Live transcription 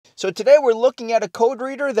So today we're looking at a code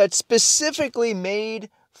reader that's specifically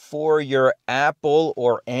made for your Apple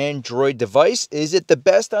or Android device. Is it the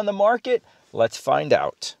best on the market? Let's find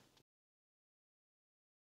out.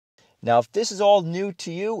 Now, if this is all new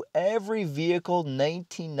to you, every vehicle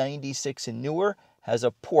 1996 and newer has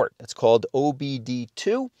a port. It's called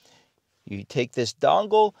OBD2. You take this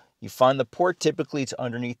dongle, you find the port, typically it's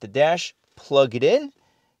underneath the dash, plug it in,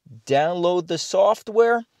 download the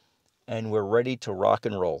software, and we're ready to rock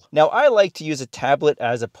and roll. Now, I like to use a tablet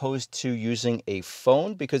as opposed to using a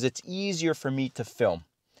phone because it's easier for me to film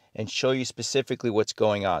and show you specifically what's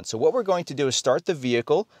going on. So what we're going to do is start the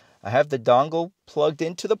vehicle. I have the dongle plugged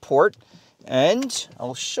into the port, and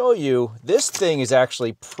I'll show you. This thing is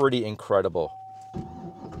actually pretty incredible.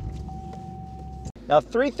 Now,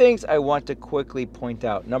 3 things I want to quickly point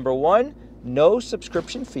out. Number 1, no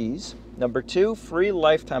subscription fees. Number 2, free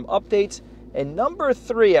lifetime updates. And number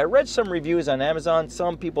 3, I read some reviews on Amazon.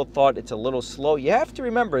 Some people thought it's a little slow. You have to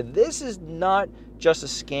remember, this is not just a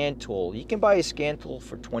scan tool. You can buy a scan tool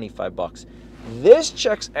for 25 bucks. This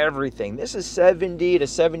checks everything. This is 70 to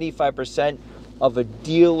 75% of a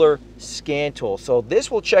dealer scan tool. So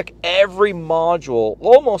this will check every module,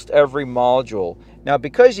 almost every module. Now,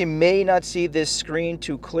 because you may not see this screen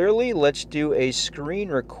too clearly, let's do a screen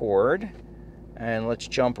record and let's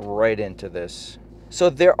jump right into this. So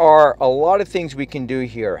there are a lot of things we can do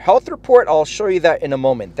here. Health report, I'll show you that in a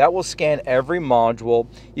moment. That will scan every module.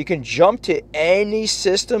 You can jump to any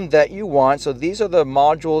system that you want. So these are the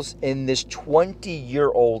modules in this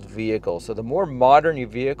 20-year-old vehicle. So the more modern your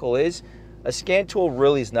vehicle is, a scan tool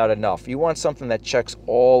really is not enough. You want something that checks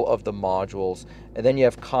all of the modules, and then you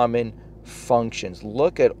have common functions.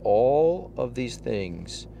 Look at all of these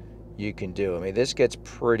things you can do. I mean, this gets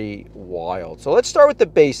pretty wild. So let's start with the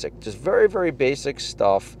basic, just very, very basic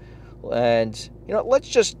stuff. And, you know, let's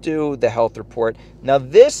just do the health report. Now,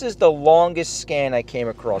 this is the longest scan I came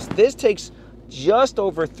across. This takes just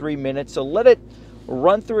over 3 minutes. So let it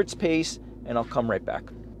run through its pace, and I'll come right back.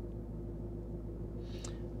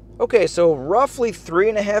 Okay, so roughly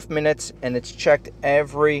 3.5 minutes, and it's checked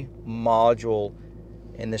every module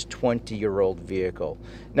in this 20-year-old vehicle.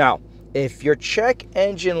 Now, if your check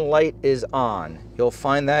engine light is on, you'll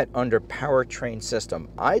find that under powertrain system.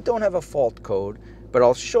 I don't have a fault code, but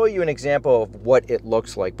I'll show you an example of what it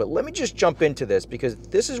looks like. But let me just jump into this because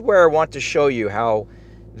this is where I want to show you how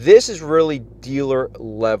this is really dealer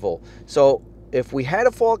level. So if we had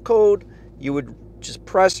a fault code, you would just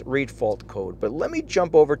press read fault code. But let me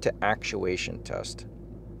jump over to actuation test.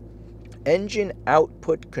 Engine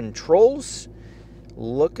output controls.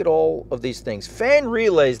 Look at all of these things. Fan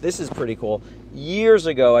relays, this is pretty cool. Years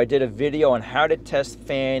ago, I did a video on how to test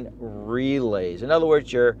fan relays. In other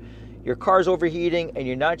words, your car's overheating and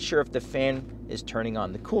you're not sure if the fan is turning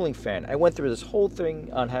on, the cooling fan. I went through this whole thing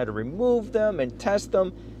on how to remove them and test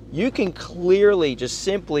them. You can clearly just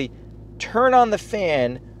simply turn on the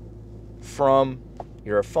fan from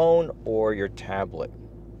your phone or your tablet.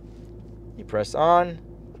 You press on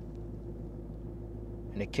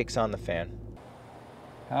and it kicks on the fan.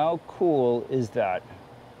 How cool is that?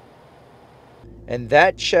 And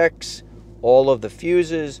that checks all of the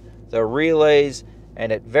fuses, the relays,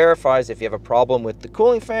 and it verifies if you have a problem with the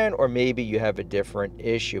cooling fan or maybe you have a different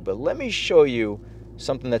issue. But let me show you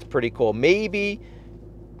something that's pretty cool. Maybe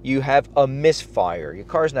you have a misfire. Your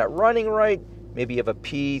car's not running right. Maybe you have a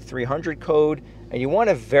P300 code and you want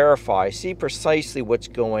to verify, see precisely what's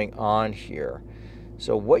going on here.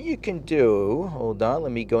 So what you can do, hold on,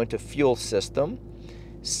 let me go into fuel system.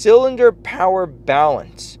 Cylinder power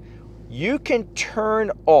balance. You can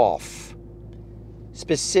turn off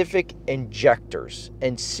specific injectors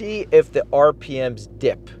and see if the RPMs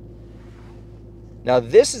dip. Now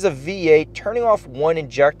this is a V8. Turning off one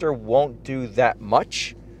injector won't do that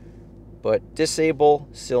much, but disable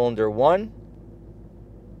cylinder 1.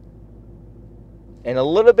 And a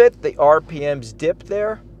little bit, the RPMs dip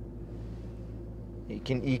there. You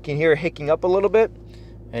can hear it hicking up a little bit.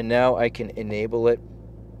 And now I can enable it.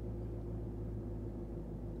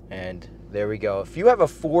 And there we go. If you have a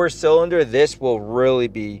 4-cylinder, this will really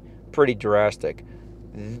be pretty drastic.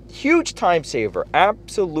 Huge time saver,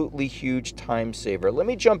 absolutely huge time saver. Let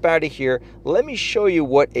me jump out of here. Let me show you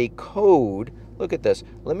what a code, look at this.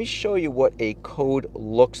 Let me show you what a code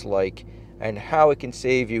looks like and how it can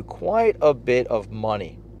save you quite a bit of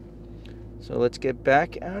money. So let's get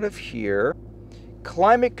back out of here.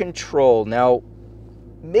 Climate control. Now,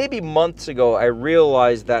 maybe months ago, I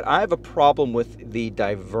realized that I have a problem with the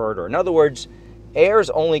diverter. In other words, air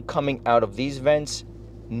is only coming out of these vents,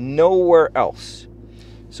 nowhere else.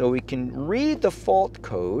 So we can read the fault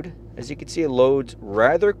code. As you can see, it loads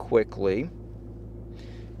rather quickly.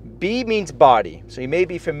 B means body. So you may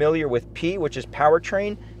be familiar with P, which is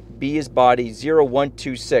powertrain. B is body,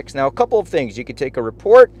 0126. Now, a couple of things. You can take a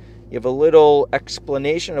report, you have a little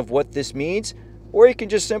explanation of what this means, or you can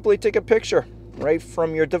just simply take a picture right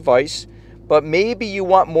from your device. But maybe you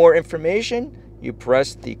want more information, you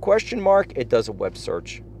press the question mark, it does a web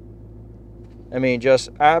search. I mean, just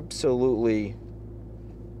absolutely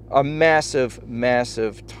a massive,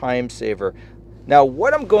 massive time saver. Now,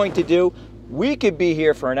 what I'm going to do, we could be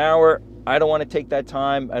here for an hour. I don't want to take that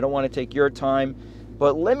time. I don't want to take your time.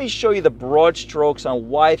 But let me show you the broad strokes on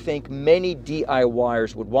why I think many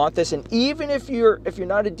DIYers would want this. And even if you're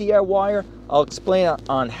not a DIYer, I'll explain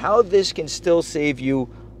on how this can still save you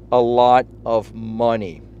a lot of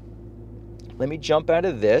money. Let me jump out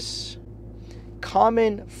of this.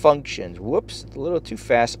 Common functions. Whoops, a little too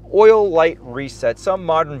fast. Oil light reset. Some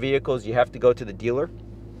modern vehicles, you have to go to the dealer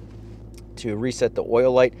to reset the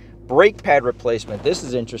oil light. Brake pad replacement. This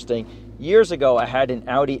is interesting. Years ago, I had an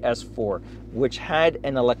Audi S4, which had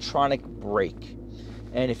an electronic brake.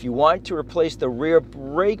 And if you want to replace the rear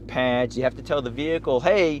brake pads, you have to tell the vehicle,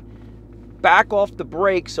 hey, back off the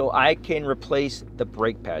brake so I can replace the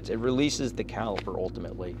brake pads. It releases the caliper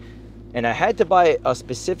ultimately. And I had to buy a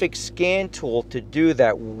specific scan tool to do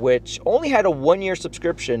that, which only had a 1-year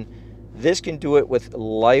subscription. This can do it with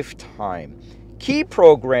lifetime. Key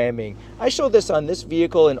programming. I showed this on this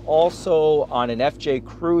vehicle and also on an FJ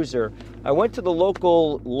Cruiser. I went to the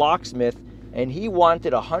local locksmith and he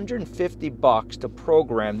wanted $150 to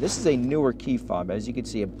program. This is a newer key fob. As you can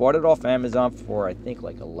see, I bought it off Amazon for I think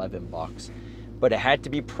like 11 bucks. But it had to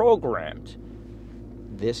be programmed.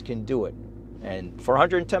 This can do it. And for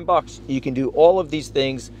 110 bucks, you can do all of these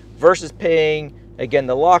things versus paying, again,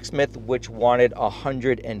 the locksmith, which wanted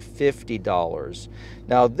 $150.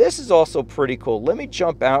 Now, this is also pretty cool. Let me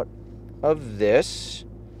jump out of this.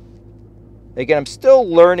 Again, I'm still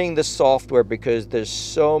learning the software because there's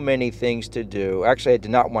so many things to do. Actually, I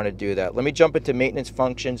did not want to do that. Let me jump into maintenance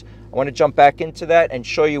functions. I want to jump back into that and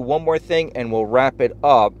show you one more thing, and we'll wrap it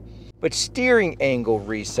up. But steering angle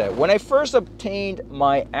reset. When I first obtained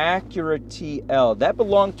my Acura TL, that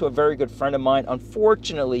belonged to a very good friend of mine.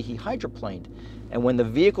 Unfortunately, he hydroplaned. And when the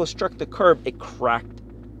vehicle struck the curb, it cracked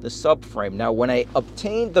the subframe. Now, when I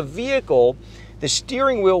obtained the vehicle, the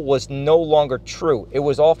steering wheel was no longer true. It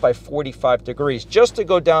was off by 45 degrees just to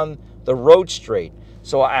go down the road straight.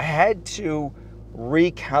 So I had to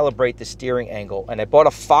recalibrate the steering angle. And I bought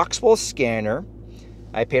a Foxwell scanner.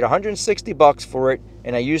 I paid 160 bucks for it,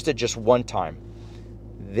 and I used it just one time.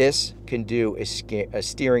 This can do a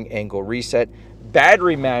steering angle reset.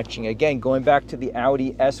 Battery matching, again, going back to the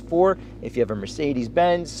Audi S4, if you have a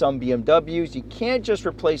Mercedes-Benz, some BMWs, you can't just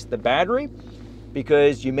replace the battery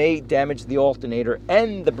because you may damage the alternator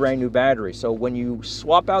and the brand new battery. So when you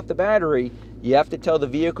swap out the battery, you have to tell the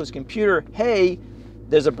vehicle's computer, hey,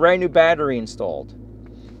 there's a brand new battery installed,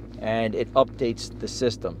 and it updates the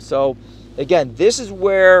system. So again, this is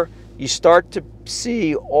where you start to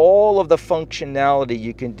see all of the functionality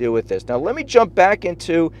you can do with this. Now, let me jump back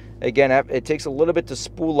into, again, it takes a little bit to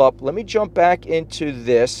spool up. Let me jump back into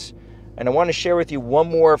this, and I want to share with you one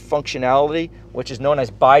more functionality, which is known as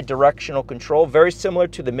bidirectional control, very similar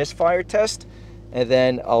to the Misfire test. And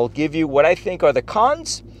then I'll give you what I think are the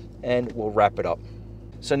cons, and we'll wrap it up.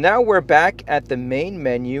 So now we're back at the main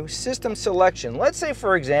menu, system selection. Let's say,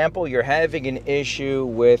 for example, you're having an issue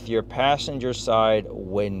with your passenger side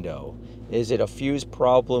window. Is it a fuse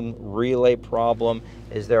problem, relay problem?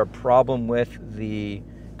 Is there a problem with the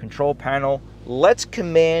control panel? Let's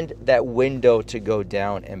command that window to go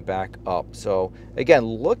down and back up. So again,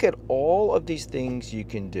 look at all of these things you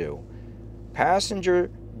can do.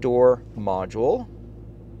 Passenger door module,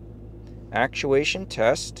 actuation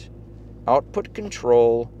test, output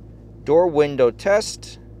control, door window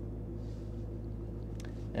test,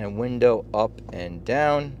 and window up and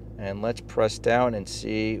down. And let's press down and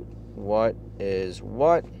see what is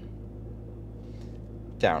what.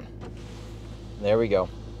 Down. There we go.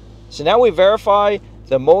 So now we verify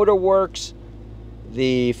the motor works,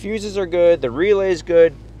 the fuses are good, the relay is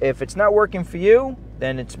good. If it's not working for you,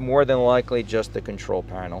 then it's more than likely just the control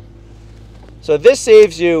panel. So this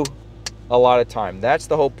saves you a lot of time. That's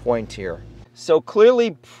the whole point here. So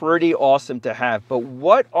clearly pretty awesome to have, but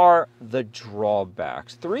what are the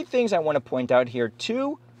drawbacks? 3 things I want to point out here.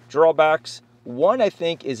 2 drawbacks. 1, I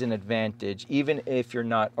think, is an advantage, even if you're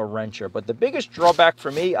not a wrencher. But the biggest drawback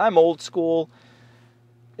for me, I'm old school.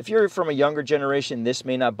 If you're from a younger generation, this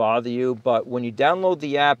may not bother you, but when you download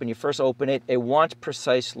the app and you first open it, it wants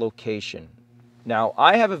precise location. Now,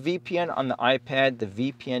 I have a VPN on the iPad. The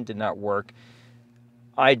VPN did not work.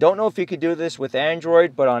 I don't know if you could do this with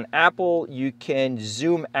Android, but on Apple, you can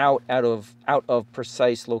zoom out of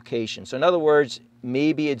precise location. So in other words,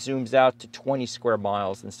 maybe it zooms out to 20 square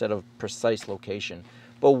miles instead of precise location.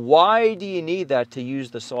 But why do you need that to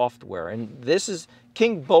use the software? And this is,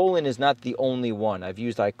 Kingbolen is not the only one. I've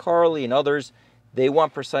used iCarly and others. They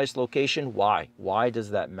want precise location. Why? Why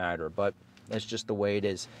does that matter? But that's just the way it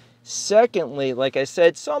is. Secondly, like I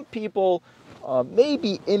said, some people may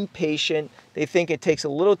be impatient. They think it takes a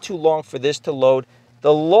little too long for this to load.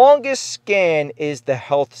 The longest scan is the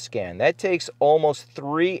health scan. That takes almost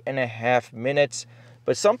 3.5 minutes.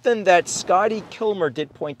 But something that Scotty Kilmer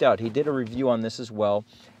did point out, he did a review on this as well.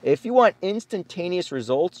 If you want instantaneous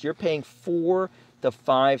results, you're paying $4,000 to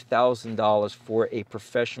 $5,000 for a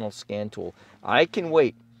professional scan tool. I can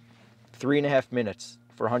wait 3.5 minutes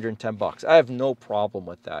for 110 bucks. I have no problem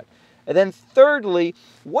with that. And then thirdly,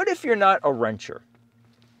 what if you're not a renter?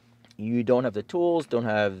 You don't have the tools, don't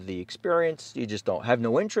have the experience, you just don't have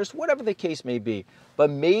no interest, whatever the case may be. But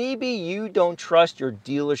maybe you don't trust your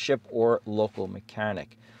dealership or local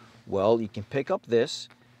mechanic. Well, you can pick up this,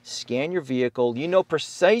 scan your vehicle, you know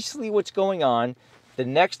precisely what's going on. The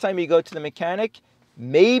next time you go to the mechanic,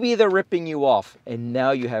 maybe they're ripping you off, and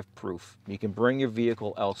now you have proof. You can bring your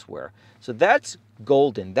vehicle elsewhere. So that's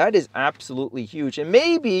golden. That is absolutely huge. And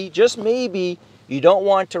maybe, just maybe, you don't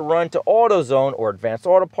want to run to AutoZone or Advanced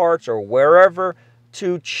Auto Parts or wherever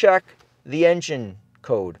to check the engine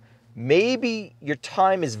code. Maybe your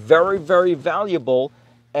time is very, very valuable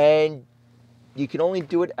and you can only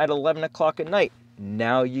do it at 11 o'clock at night.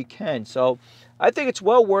 Now you can. So I think it's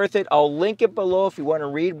well worth it. I'll link it below if you want to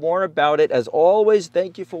read more about it. As always,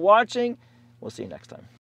 thank you for watching. We'll see you next time.